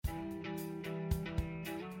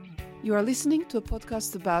You are listening to a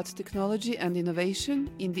podcast about technology and innovation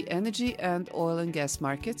in the energy and oil and gas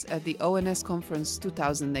markets at the ONS Conference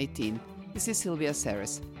 2018. This is Sylvia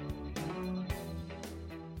Serres.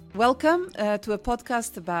 Welcome to a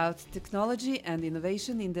podcast about technology and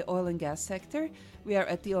innovation in the oil and gas sector. We are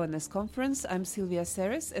at the ONS Conference. I'm Sylvia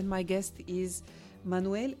Serres and my guest is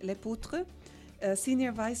Manuel Lepoutre,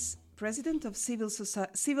 Senior Vice President of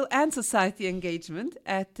Civil and Society Engagement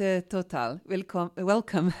at Total.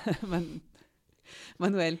 Welcome,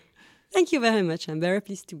 Manuel. Thank you very much. I'm very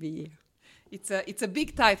pleased to be here. It's a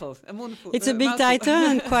big title, a mouthful. It's a big title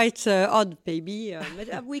and quite odd, maybe.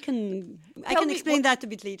 But I can explain that a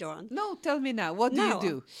bit later on. No, tell me now. What do you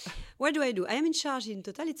do? What do I do? I am in charge in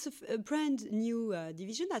Total. It's a brand new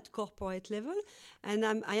division at corporate level, and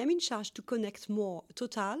I am in charge to connect more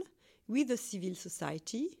Total with the civil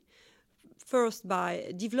society. First,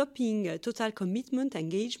 by developing total commitment,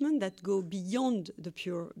 engagement that go beyond the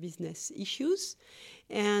pure business issues,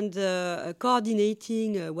 and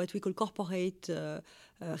coordinating what we call corporate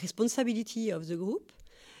responsibility of the group,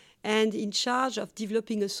 and in charge of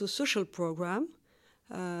developing a social program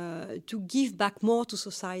to give back more to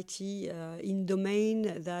society in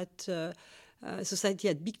domain that society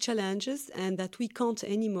had big challenges and that we can't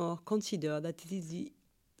anymore consider that it is the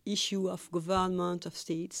issue of government, of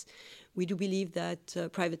states. We do believe that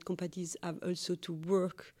private companies have also to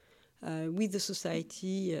work with the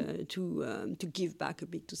society to give back a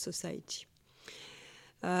bit to society.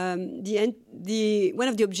 One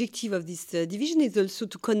of the objectives of this division is also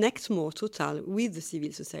to connect more Total with the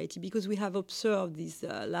civil society, because we have observed these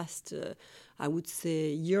last, I would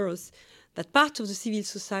say, years that part of the civil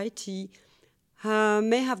society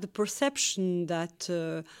may have the perception that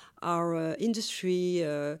our industry,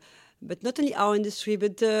 but not only our industry,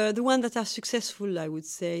 but the one that are successful, I would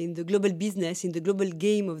say, in the global business, in the global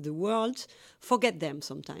game of the world, forget them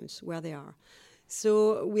sometimes where they are.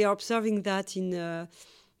 So we are observing that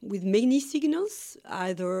with many signals,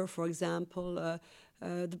 either, for example,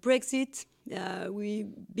 the Brexit. We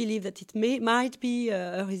believe that it might be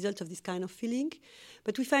a result of this kind of feeling.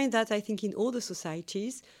 But we find that, I think, in all the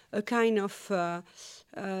societies, a kind of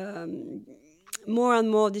more and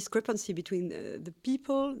more discrepancy between the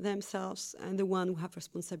people themselves and the one who have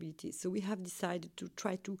responsibilities. So we have decided to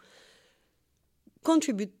try to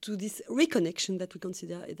contribute to this reconnection that we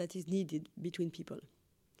consider that is needed between people.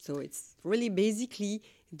 So it's really basically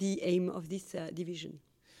the aim of this division.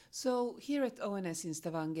 So here at ONS in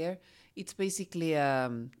Stavanger, it's basically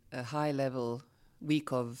a high-level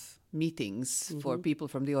week of meetings for people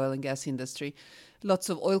from the oil and gas industry. Lots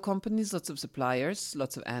of oil companies, lots of suppliers,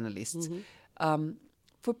 lots of analysts.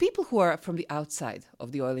 For people who are from the outside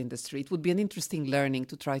of the oil industry, it would be an interesting learning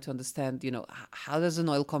to try to understand, how does an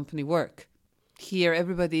oil company work? Here,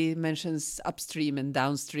 everybody mentions upstream and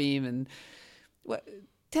downstream. And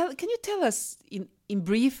can you tell us in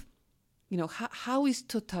brief, how is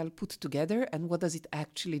Total put together and what does it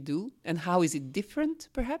actually do? And how is it different,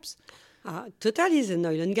 perhaps? Total is an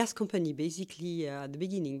oil and gas company, basically, at the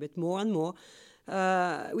beginning, but more and more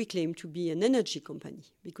we claim to be an energy company,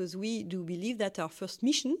 because we do believe that our first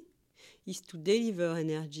mission is to deliver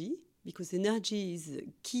energy, because energy is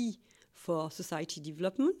key for society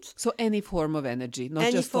development. So any form of energy,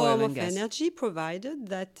 not just oil and gas. Any form of energy, provided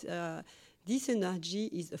that this energy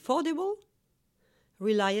is affordable,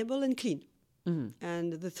 reliable and clean.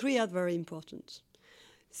 And the three are very important.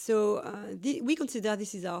 So we consider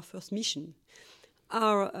this is our first mission.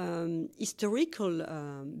 Our historical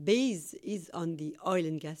base is on the oil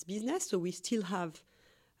and gas business, so we still have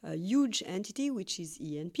a huge entity, which is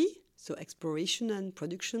E&P, so exploration and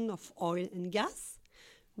production of oil and gas.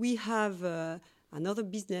 We have another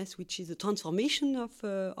business, which is the transformation of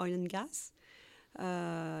oil and gas.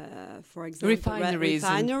 For example,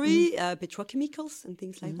 refinery, petrochemicals and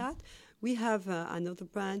things like that. We have another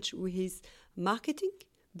branch which is marketing,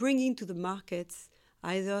 bringing to the markets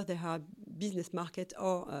either they have business market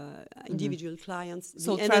or individual clients.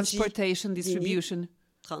 So transportation, distribution.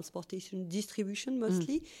 Transportation, distribution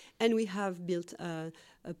mostly. And we have built an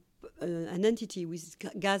entity with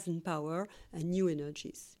gas and power and new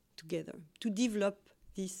energies together to develop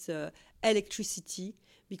this electricity,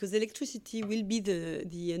 because electricity will be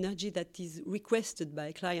the energy that is requested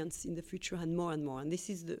by clients in the future and more. And this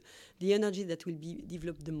is the energy that will be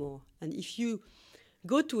developed the more. And if you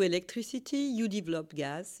go to electricity, you develop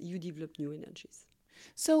gas, you develop new energies.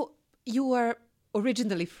 So you are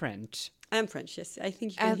originally French. I'm French, yes. I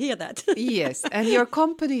think you can hear that. Yes, and your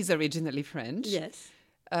company is originally French. Yes.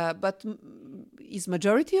 But is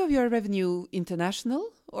majority of your revenue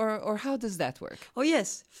international, or how does that work? Oh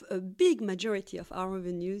yes, a big majority of our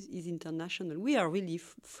revenues is international. We are really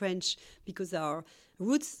French because our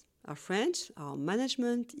roots are French. Our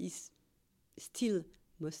management is still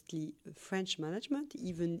mostly French management,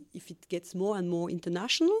 even if it gets more and more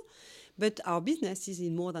international. But our business is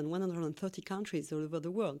in more than 130 countries all over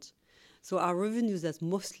the world. So our revenues are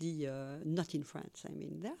mostly not in France. I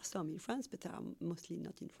mean, there are some in France, but they are mostly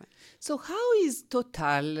not in France. So how is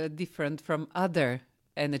Total different from other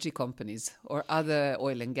energy companies or other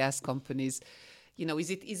oil and gas companies? You know,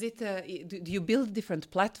 do you build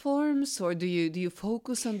different platforms, or do you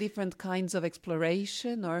focus on different kinds of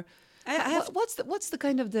exploration, or what's the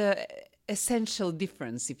kind of the essential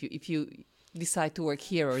difference if you decide to work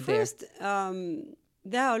here or there? First,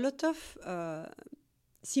 there are a lot of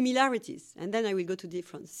similarities, and then I will go to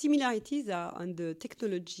difference. Similarities are on the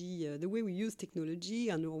technology, the way we use technology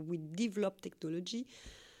and we develop technology,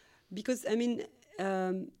 because I mean,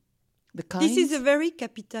 this is a very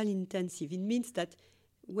capital intensive. It means that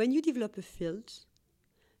when you develop a field,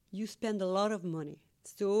 you spend a lot of money.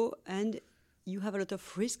 So, and you have a lot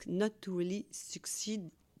of risk not to really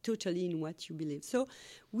succeed totally in what you believe. So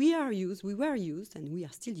we were used, and we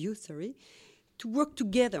are still used, to work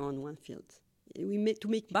together on one field. To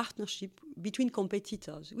make partnership between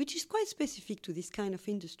competitors, which is quite specific to this kind of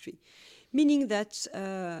industry, meaning that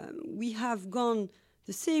we have gone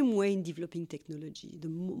the same way in developing technology.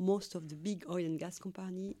 Most of the big oil and gas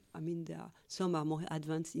companies, I mean, some are more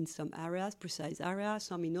advanced in some areas, precise areas,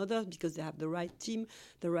 some in others, because they have the right team,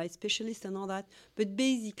 the right specialists and all that. But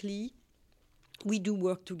basically, we do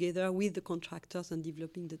work together with the contractors on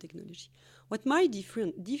developing the technology. What might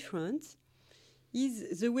different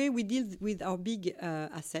is the way we deal with our big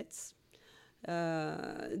assets.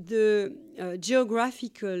 The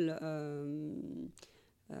geographical,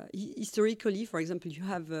 historically, for example, you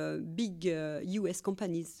have big US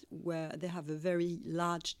companies where they have a very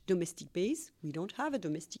large domestic base. We don't have a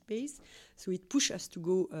domestic base, so it pushes us to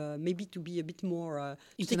go maybe to be a bit more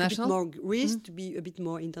international, take a bit more risk, to be a bit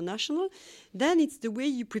more international. Then it's the way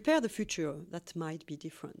you prepare the future that might be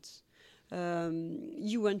different.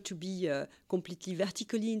 You want to be completely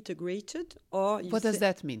vertically integrated, or what does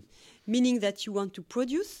that mean? Meaning that you want to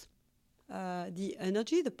produce the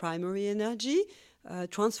energy, the primary energy,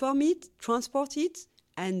 transform it, transport it,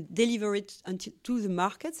 and deliver it to the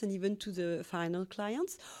markets and even to the final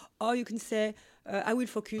clients. Or you can say, I will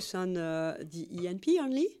focus on the E&P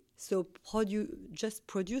only, so just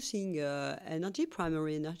producing energy,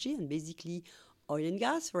 primary energy, and basically oil and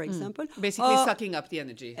gas, for example. Basically sucking up the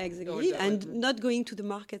energy. Exactly, and not going to the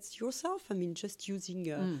markets yourself. I mean, just using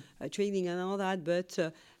trading and all that, but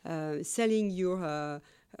selling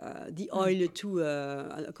the oil to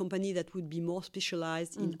a company that would be more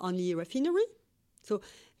specialized in only refinery. So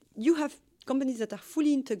you have companies that are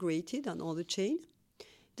fully integrated on all the chain.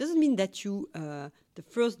 Doesn't mean that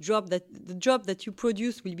the job that you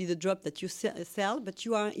produce will be the job that you sell, but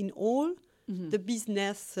you are in all the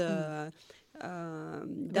business.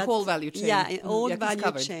 The whole value chain. Yeah, all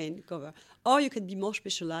value chain cover. Or you can be more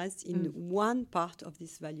specialized in one part of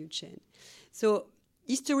this value chain. So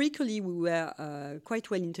historically, we were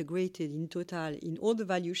quite well integrated in Total in all the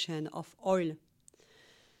value chain of oil.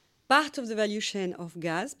 Part of the value chain of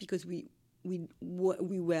gas, because we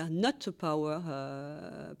were not a power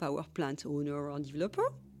plant owner or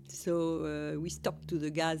developer. So we stuck to the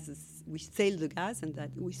gas. We sold the gas, and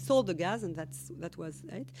that was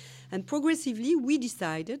it. And progressively, we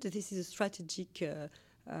decided that this is a strategic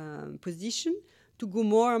position to go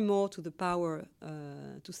more and more to the power,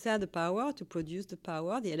 to sell the power, to produce the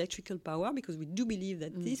power, the electrical power, because we do believe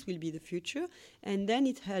that this will be the future. And then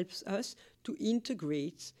it helps us to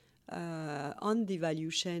integrate on the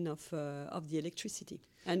value chain of the electricity.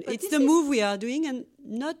 And it's the move we are doing, and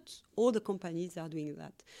not all the companies are doing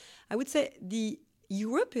that. I would say the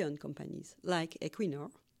European companies, like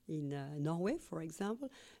Equinor in Norway, for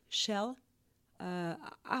example, Shell,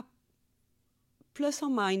 are plus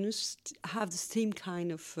or minus have the same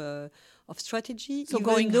kind of strategy. So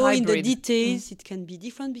even going though hybrid. In the details it can be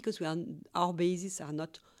different, because our bases are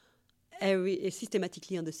not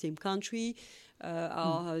systematically on the same country.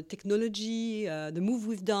 Our technology, the move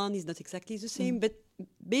we've done is not exactly the same, but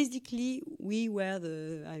basically we were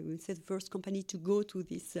the first company to go to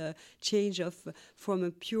this change from a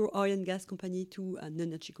pure oil and gas company to an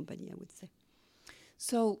energy company, I would say.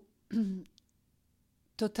 So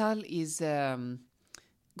Total is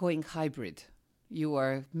going hybrid. You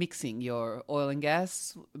are mixing your oil and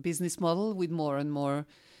gas business model with more and more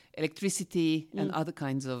electricity and other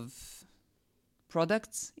kinds of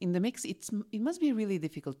products in the mix, it must be really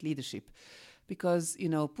difficult leadership, because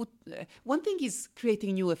one thing is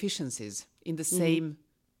creating new efficiencies in the same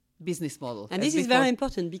business model. And this is very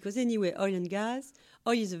important, because anyway, oil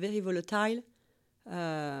is a very volatile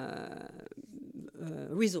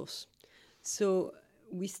resource. So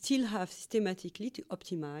we still have systematically to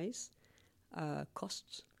optimize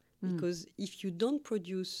costs, because if you don't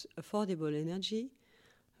produce affordable energy,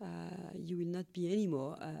 you will not be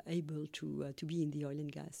anymore able to be in the oil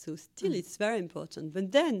and gas. So still it's very important.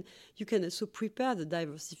 But then you can also prepare the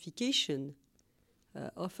diversification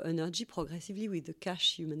of energy progressively with the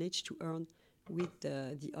cash you manage to earn with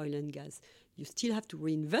the oil and gas. You still have to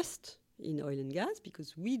reinvest in oil and gas,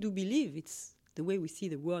 because we do believe it's the way we see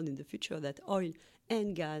the world in the future, that oil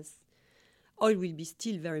will be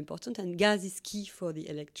still very important, and gas is key for the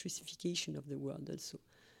electrification of the world also.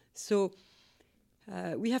 So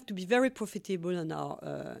we have to be very profitable on our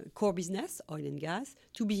core business, oil and gas,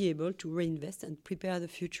 to be able to reinvest and prepare the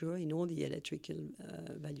future in all the electrical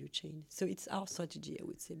value chain. So it's our strategy, I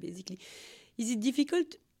would say, basically. Is it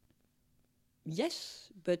difficult?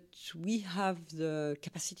 Yes, but we have the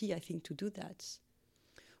capacity, I think, to do that.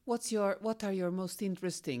 What are your most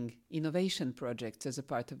interesting innovation projects as a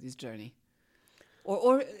part of this journey?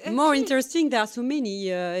 Or more interesting, there are so many.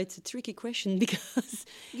 It's a tricky question, because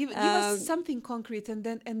give us something concrete, and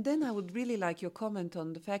then I would really like your comment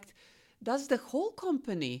on the fact: does the whole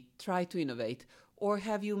company try to innovate, or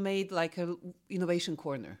have you made like a innovation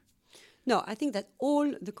corner? No, I think that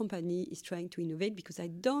all the company is trying to innovate, because I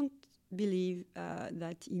don't believe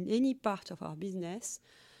that in any part of our business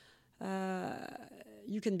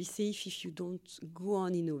you can be safe if you don't go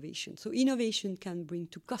on innovation. So innovation can bring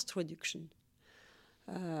to cost reduction.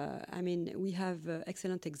 We have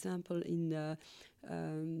excellent example in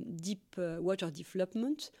deep water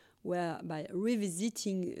development, where by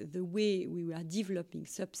revisiting the way we were developing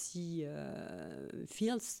subsea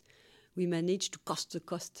fields, we managed to cut the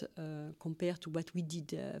cost compared to what we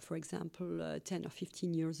did, for example, 10 or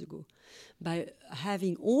 15 years ago. By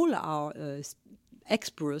having all our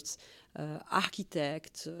experts,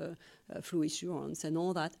 architects, flow assurance and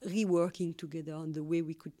all that, reworking together on the way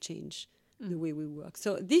we could change the way we work.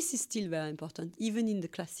 So this is still very important, even in the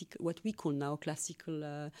what we call now classical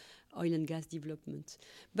oil and gas development.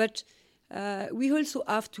 But we also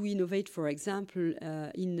have to innovate, for example,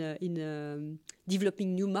 in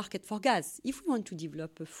developing new market for gas. If we want to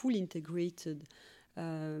develop a full integrated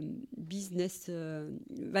business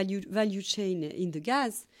value chain in the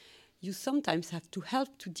gas, you sometimes have to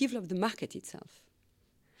help to develop the market itself.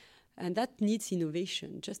 And that needs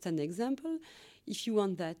innovation. Just an example, if you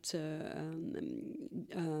want that,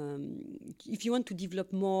 if you want to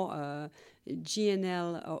develop more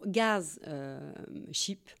GNL or gas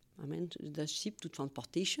ship, the ship to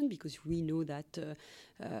transportation, because we know that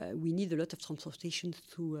we need a lot of transportation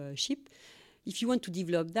through ship. If you want to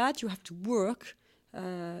develop that, you have to work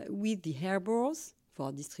with the harbors for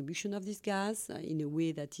distribution of this gas in a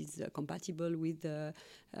way that is compatible with the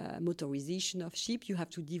motorization of ship. You have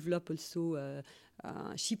to develop also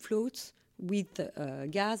ship floats with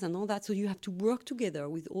gas and all that. So you have to work together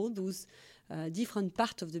with all those different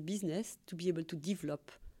parts of the business to be able to develop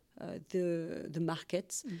the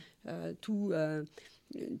markets, to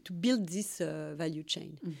build this value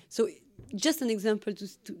chain. So just an example,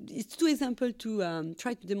 it's two examples to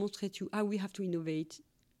try to demonstrate to you how we have to innovate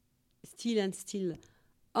still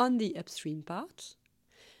on the upstream part,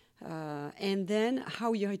 and then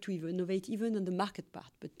how you have to innovate even on the market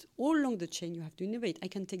part. But all along the chain you have to innovate. I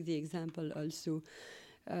can take the example also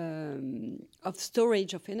of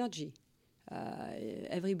storage of energy.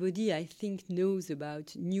 Everybody, I think, knows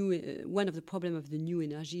about one of the problems of the new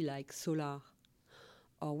energy like solar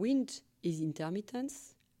or wind is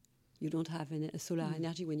intermittence. You don't have solar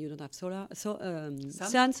energy when you don't have sun,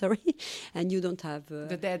 and you don't have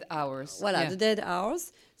the dead hours. Voilà, the dead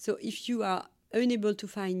hours. So if you are unable to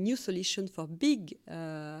find new solution for big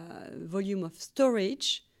volume of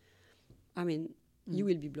storage, you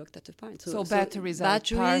will be blocked at a point. So batteries are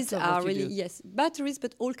part of what you do. Yes, batteries,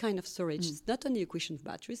 but all kind of storage. It's not only a question of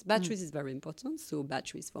batteries. Batteries is very important. So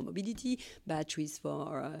batteries for mobility, batteries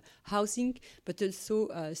for housing, but also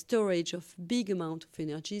storage of big amount of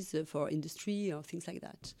energies for industry or things like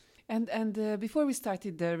that. And before we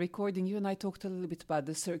started the recording, you and I talked a little bit about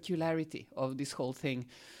the circularity of this whole thing.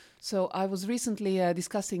 So I was recently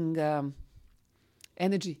discussing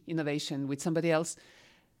energy innovation with somebody else.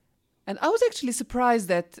 And I was actually surprised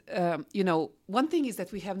that, one thing is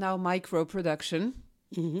that we have now micro production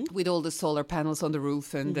with all the solar panels on the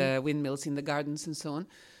roof and windmills in the gardens and so on,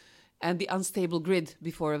 and the unstable grid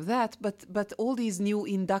before of that. But all these new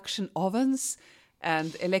induction ovens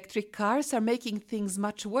and electric cars are making things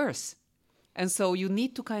much worse. And so you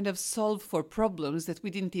need to kind of solve for problems that we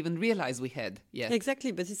didn't even realize we had yet.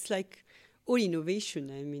 Exactly, but it's like all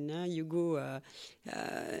innovation. I mean, you go,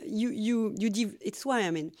 it's why,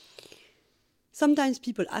 I mean, sometimes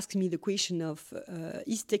people ask me the question of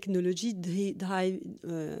is technology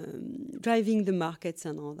driving the markets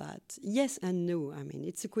and all that? Yes and no. I mean,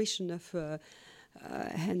 it's a question of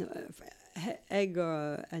egg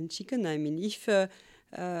and chicken. I mean, if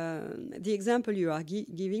the example you are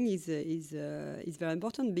giving is very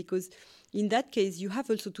important, because in that case you have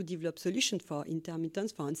also to develop solutions for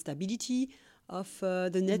intermittence, for instability of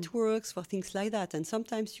the networks, for things like that. And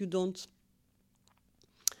sometimes you don't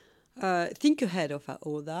think ahead of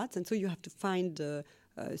all that, and so you have to find a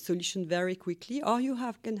solution very quickly, or you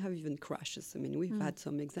can have even crashes. I mean, we've had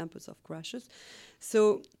some examples of crashes.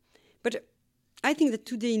 So, but I think that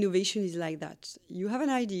today innovation is like that. You have an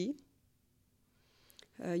idea,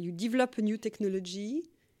 you develop a new technology.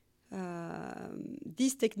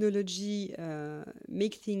 This technology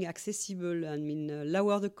make things accessible. I mean,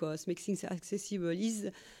 lower the cost, make things accessible.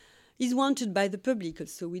 Is wanted by the public.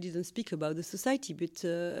 So we didn't speak about the society, but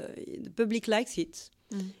the public likes it.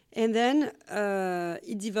 And then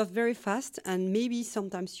it develops very fast, and maybe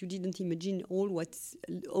sometimes you didn't imagine all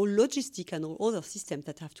logistic and all other systems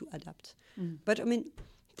that have to adapt. But I mean,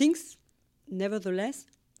 things nevertheless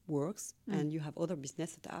works, and you have other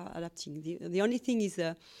business that are adapting. The only thing is,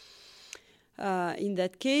 in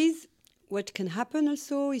that case, what can happen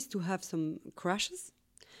also is to have some crashes,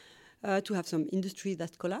 to have some industry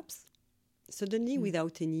that collapse suddenly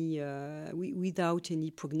without any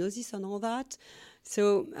prognosis and all that.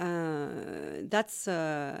 So that's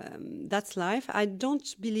life. I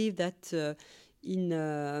don't believe that in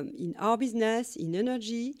our business, in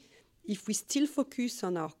energy, if we still focus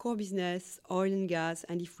on our core business, oil and gas,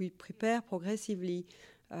 and if we prepare progressively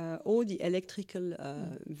all the electrical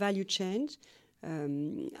value chain,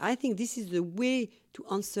 I think this is the way to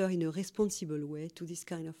answer in a responsible way to this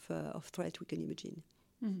kind of threat we can imagine.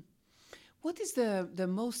 What is the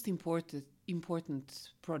most important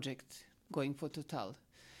project going for Total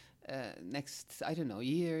next, I don't know,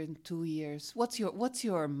 year, 2 years? What's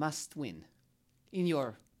your must win in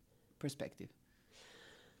your perspective?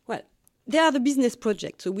 Well, there are the business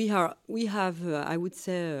projects. So we have I would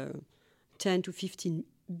say 10 to 15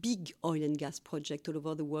 big oil and gas projects all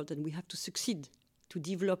over the world, and we have to succeed to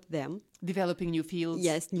develop them. Developing new fields?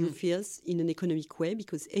 Yes, new fields in an economic way,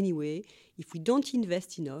 because anyway, if we don't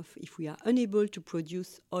invest enough, if we are unable to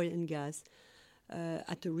produce oil and gas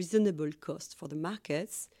at a reasonable cost for the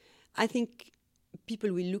markets, I think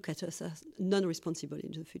people will look at us as non-responsible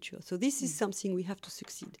in the future. So this is something we have to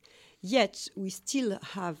succeed. Yet we still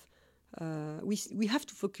have, we have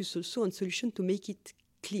to focus also on solutions to make it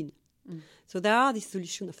clean. So there are these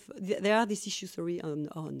issues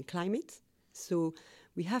on climate. So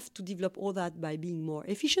we have to develop all that by being more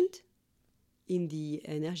efficient in the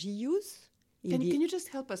energy use. Can you just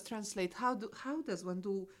help us translate? How does one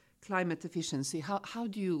do climate efficiency?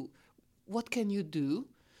 What can you do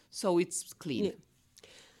so it's clean? Yeah.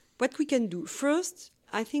 What we can do first,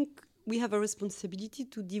 I think we have a responsibility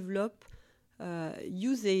to develop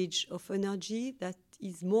usage of energy that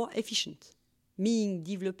is more efficient, meaning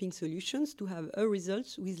developing solutions to have a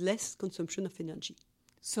result with less consumption of energy.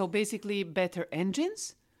 So basically better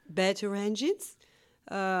engines? Better engines,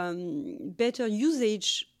 better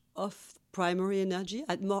usage of primary energy,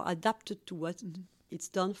 more adapted to what it's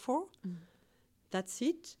done for. That's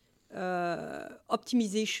it.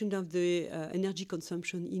 Optimization of the energy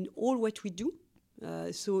consumption in all what we do.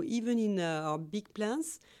 So even in our big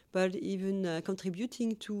plants, but even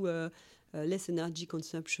contributing to less energy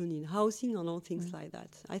consumption in housing and all things like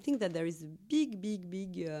that. I think that there is a big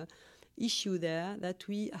issue there that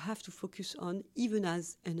we have to focus on even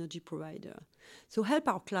as energy provider. So help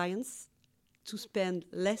our clients to spend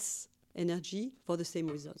less energy for the same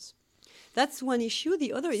results. That's one issue.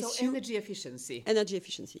 The other issue... So energy efficiency. Energy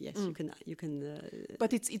efficiency, yes. You can.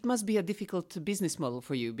 But it must be a difficult business model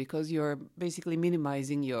for you, because you're basically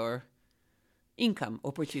minimizing your income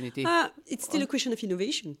opportunity. It's still a question of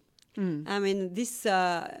innovation. I mean,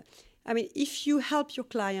 if you help your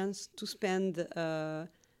clients to spend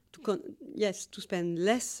to spend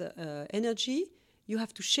less energy, you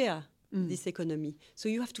have to share this economy. So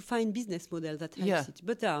you have to find business model that helps it.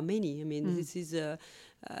 But there are many. I mean, this is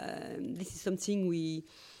something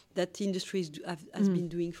that the industry has been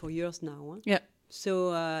doing for years now. Yeah.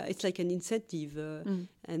 So it's like an incentive,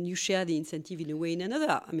 and you share the incentive in a way or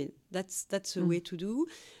another. I mean, that's a way to do.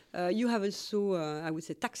 You have also, I would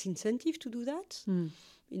say, tax incentive to do that.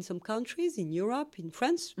 In some countries, in Europe, in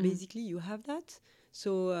France, basically, you have that.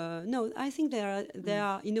 So no, I think there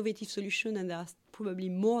are innovative solutions, and there are probably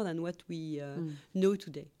more than what we know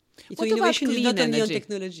today. So innovation is not only on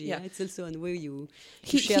technology; it's also on where you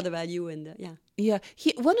share the value and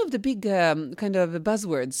one of the big kind of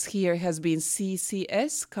buzzwords here has been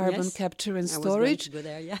CCS, carbon capture and storage. I was going to go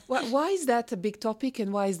there, yeah. Why is that a big topic,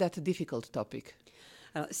 and why is that a difficult topic?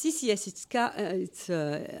 CCS, it's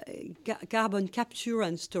carbon capture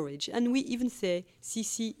and storage, and we even say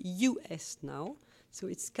CCUS now. So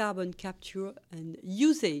it's carbon capture and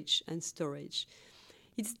usage and storage.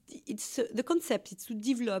 It's the concept is to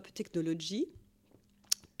develop technology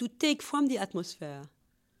to take from the atmosphere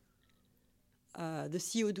the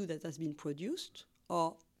CO2 that has been produced,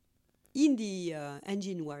 or in the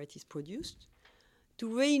engine where it is produced, to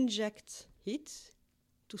re-inject it,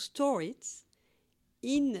 to store it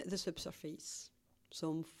in the subsurface,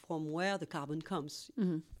 so from where the carbon comes,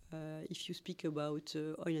 if you speak about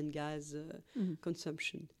oil and gas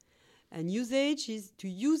consumption. And usage is to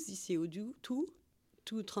use the CO2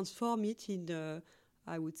 to transform it in,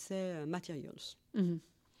 I would say, materials.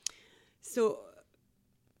 So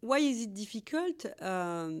why is it difficult?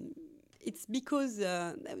 It's because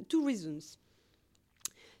two reasons.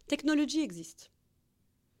 Technology exists.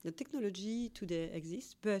 The technology today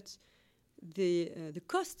exists, but the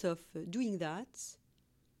cost of doing that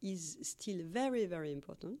is still very, very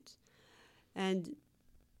important. And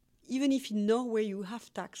even if in Norway you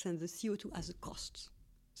have tax and the CO2 has a cost,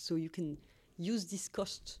 so you can use this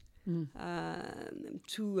cost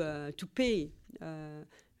to pay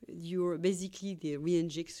your basically the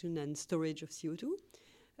re-injection and storage of CO2.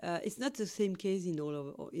 It's not the same case in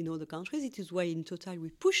all the countries. It is why in Total we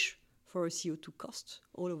push for a CO2 cost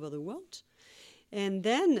all over the world. And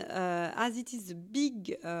then, as it is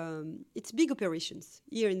it's big operations.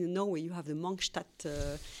 Here in Norway, you have the Mongstad.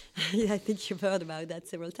 I think you've heard about that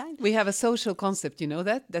several times. We have a social concept, you know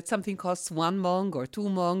that? That something costs 1 mong or 2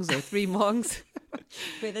 mongs or 3 mongs.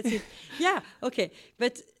 Wait, that's it. Yeah, okay.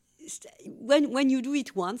 But when you do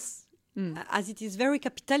it once, as it is very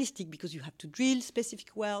capitalistic because you have to drill specific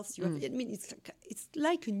wells. You have, I mean, it's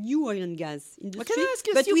like a new oil and gas industry. Can I ask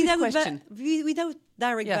you a stupid question? Without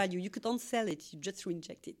direct value, you could not sell it. You just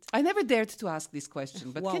re-inject it. I never dared to ask this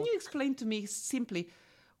question, but can you explain to me simply,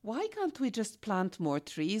 why can't we just plant more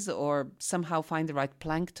trees or somehow find the right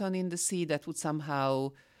plankton in the sea that would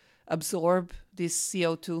somehow absorb this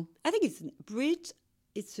CO2? I think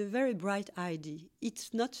it's a very bright idea.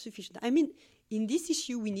 It's not sufficient. I mean, in this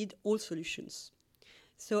issue, we need all solutions.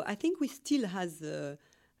 So I think we still has a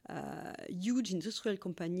huge industrial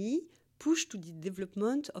company push to the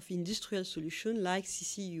development of industrial solutions like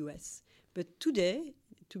CCUS. But today,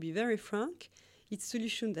 to be very frank, it's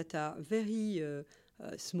solutions that are very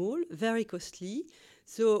small, very costly.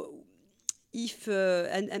 So if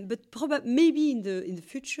but probably maybe in the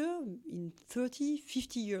future, in 30,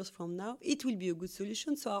 50 years from now, it will be a good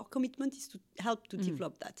solution. So our commitment is to help to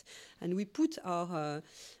develop that, and we put our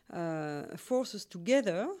forces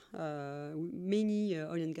together, many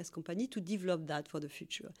oil and gas companies, to develop that for the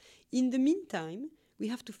future. In the meantime, we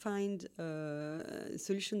have to find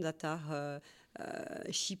solutions that are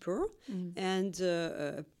cheaper, and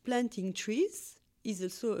planting trees is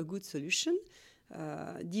also a good solution.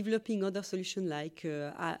 Developing other solutions like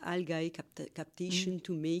algae captation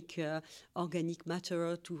to make organic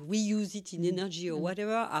matter, to reuse it in energy or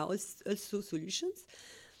whatever, are also solutions.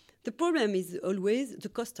 The problem is always the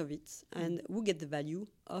cost of it and who get the value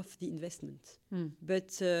of the investment.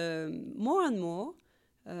 But more and more,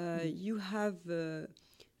 you have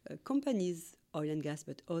companies, oil and gas,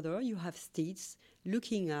 but you have states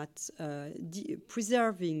looking at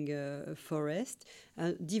preserving forest,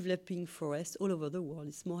 developing forest all over the world.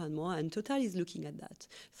 It's more and more, and Total is looking at that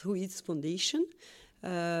through its foundation.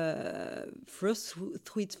 First,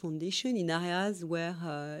 through its foundation in areas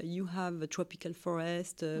where you have a tropical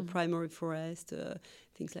forest, primary forest,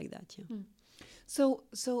 things like that. Yeah.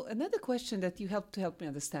 So another question that you help me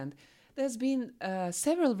understand. There's been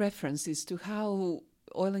several references to how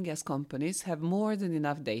oil and gas companies have more than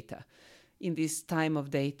enough data in this time of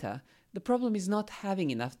data. The problem is not having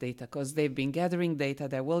enough data because they've been gathering data.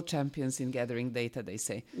 They're world champions in gathering data, they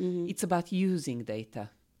say. It's about using data.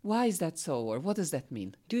 Why is that so, or what does that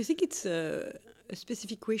mean? Do you think it's a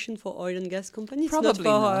specific question for oil and gas companies? Probably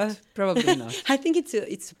not. Probably not. I think it's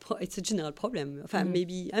a general problem.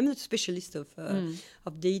 Maybe I'm not a specialist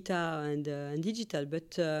of data and digital,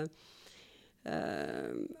 but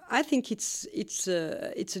I think it's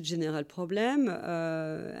a general problem,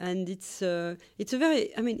 and it's a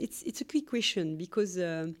very. I mean, it's a quick question because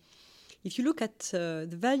if you look at the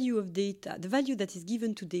value of data, the value that is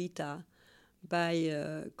given to data by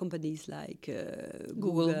companies like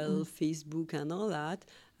Google, Facebook, and all that,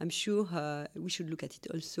 I'm sure we should look at it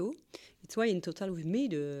also. It's why in Total we've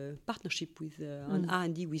made a partnership with on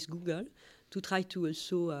R&D with Google to try to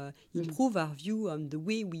also improve our view on the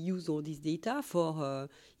way we use all this data for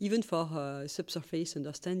even for subsurface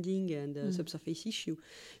understanding and subsurface issue.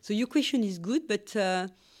 So your question is good, but I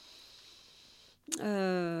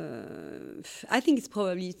think it's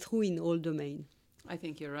probably true in all domains. I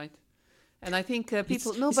think you're right. And I think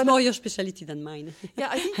people... It's more your specialty than mine. Yeah,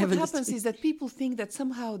 I think what happens is that people think that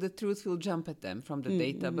somehow the truth will jump at them from the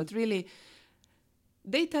data, but really...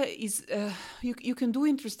 Data is, you can do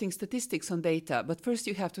interesting statistics on data, but first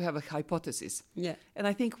you have to have a hypothesis. Yeah. And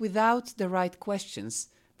I think without the right questions,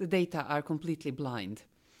 the data are completely blind.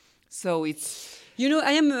 So it's... You know,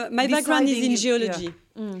 my background is in geology.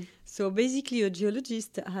 Yeah. So basically a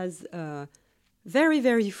geologist has very,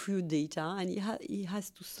 very few data, and he has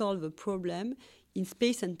to solve a problem in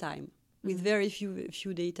space and time with very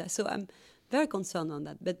few data. So I'm very concerned on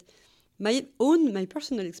that. But my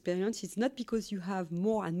personal experience is not because you have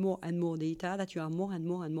more and more and more data that you are more and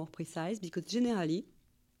more and more precise, because generally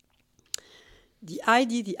the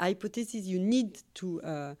idea, the hypothesis you need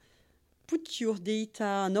to put your data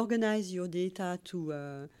and organize your data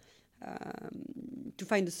to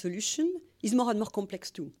find a solution is more and more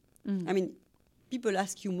complex too. I mean, people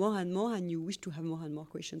ask you more and more and you wish to have more and more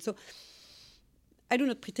questions. So I do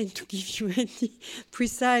not pretend to give you any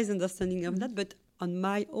precise understanding of that, but on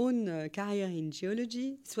my own career in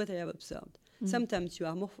geology, it's what I have observed. Sometimes you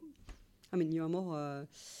are more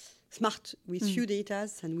smart with few data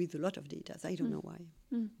than with a lot of data. I don't know why.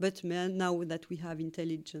 But now that we have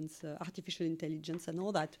intelligence, artificial intelligence and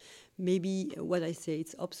all that, maybe what I say,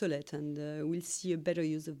 it's obsolete, and we'll see a better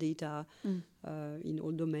use of data in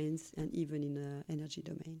all domains and even in the energy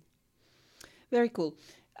domain. Very cool.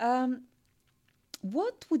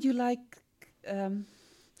 What would you like...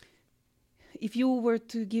 if you were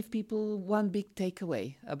to give people one big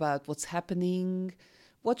takeaway about what's happening,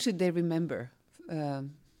 what should they remember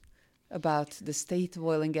about the state of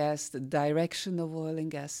oil and gas, the direction of oil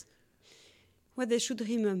and gas? Well, they should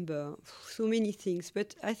remember so many things,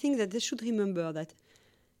 but I think that they should remember that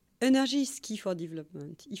energy is key for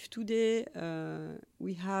development. If today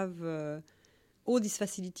we have all these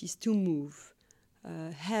facilities to move,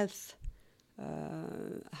 health,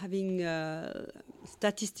 having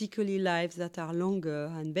statistically lives that are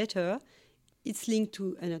longer and better, it's linked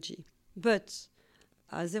to energy. But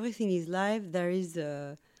as everything is live, there is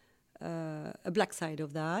a black side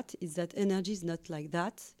of that, is that energy is not like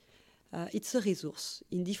that. It's a resource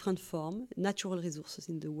in different form, natural resources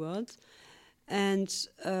in the world. And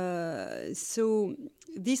so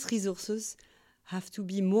these resources have to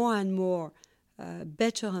be more and more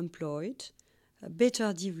better employed,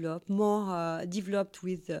 better developed, more developed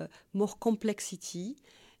with more complexity,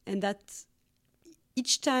 and that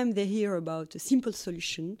each time they hear about a simple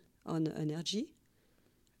solution on energy,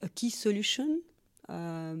 a key solution,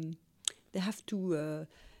 they have to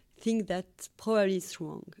think that probably it's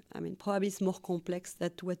wrong. I mean, probably it's more complex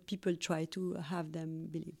than what people try to have them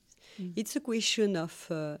believe. It's a question of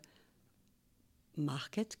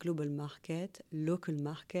market, global market, local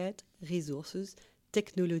market, resources,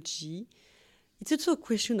 technology. It's also a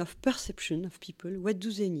question of perception of people. What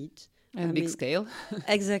do they need? And big scale.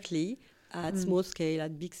 Exactly, at small scale,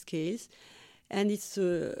 at big scales. And it's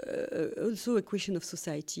also a question of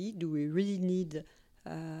society. Do we really need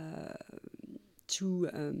to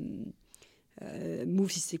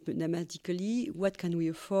move systematically? What can we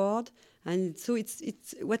afford? And so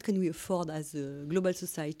it's what can we afford as a global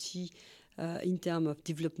society in terms of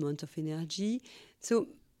development of energy? So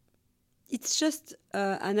it's just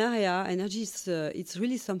an area. Energy is it's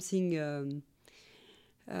really something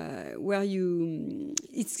where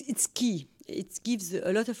it's key. It gives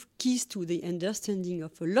a lot of keys to the understanding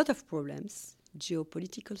of a lot of problems,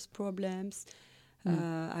 geopolitical problems,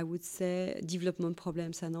 I would say development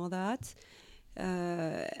problems and all that.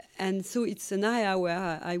 And so it's an area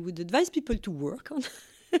where I would advise people to work on.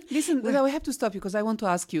 Listen, I have to stop you because I want to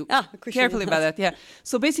ask you carefully about that. Yeah.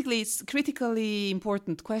 So basically, it's critically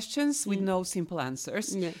important questions with no simple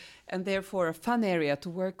answers, and therefore a fun area to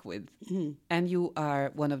work with. And you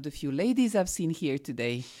are one of the few ladies I've seen here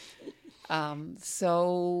today.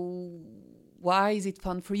 So why is it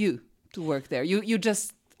fun for you to work there? You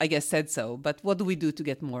just, I guess, said so. But what do we do to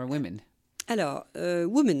get more women? Alors,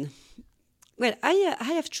 women. Well, I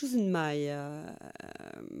have chosen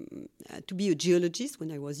to be a geologist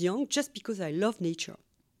when I was young, just because I love nature.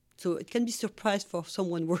 So it can be a surprise for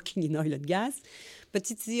someone working in oil and gas,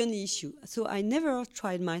 but it's the only issue. So I never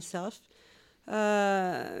tried myself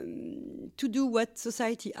to do what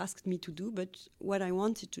society asked me to do, but what I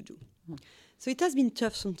wanted to do. So it has been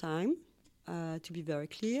tough sometimes, to be very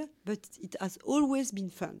clear, but it has always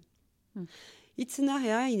been fun. It's an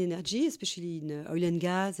area in energy, especially in oil and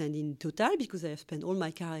gas and in Total, because I have spent all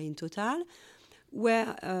my career in Total,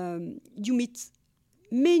 where you meet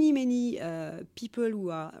many people who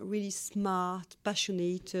are really smart,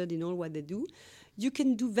 passionate in all what they do. You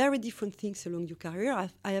can do very different things along your career.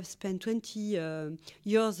 I have spent 20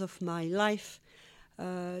 years of my life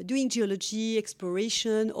doing geology,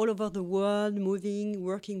 exploration all over the world, moving,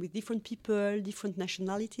 working with different people, different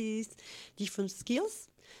nationalities, different skills.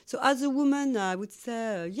 So as a woman, I would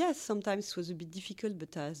say, yes, sometimes it was a bit difficult,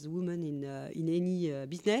 but as a woman in any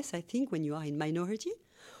business, I think, when you are in minority.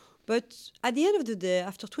 But at the end of the day,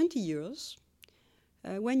 after 20 years,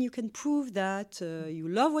 when you can prove that you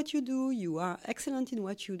love what you do, you are excellent in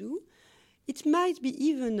what you do, it might be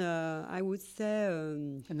even, I would say,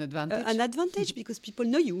 an advantage. An advantage because people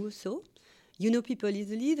know you. So you know people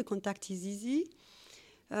easily. The contact is easy.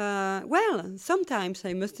 Well, sometimes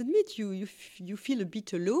I must admit you feel a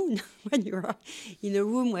bit alone when you are in a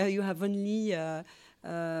room where you have only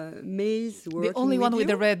males working. The only one with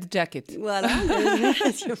you. a red jacket. Voilà,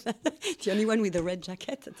 the only one with a red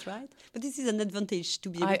jacket. That's right. But this is an advantage to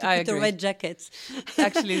be able to put a red jacket.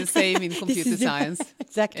 Actually, the same in computer science.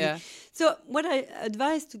 Exactly. Yeah. So what I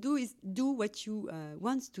advise to do is do what you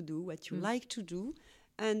want to do, what you like to do.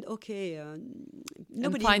 And nobody...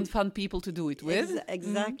 And find fun people to do it with.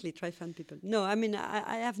 Exactly, try fun people. No, I mean,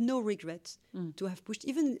 I have no regrets to have pushed,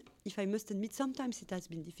 even if I must admit, sometimes it has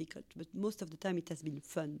been difficult, but most of the time it has been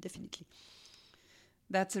fun, definitely.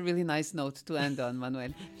 That's a really nice note to end on,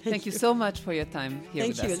 Manuel. Thank you so much for your time here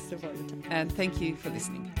with us. Thank you also for the time. And thank you for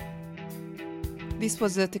listening. This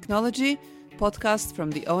was a Technology podcast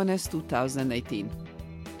from the ONS 2018.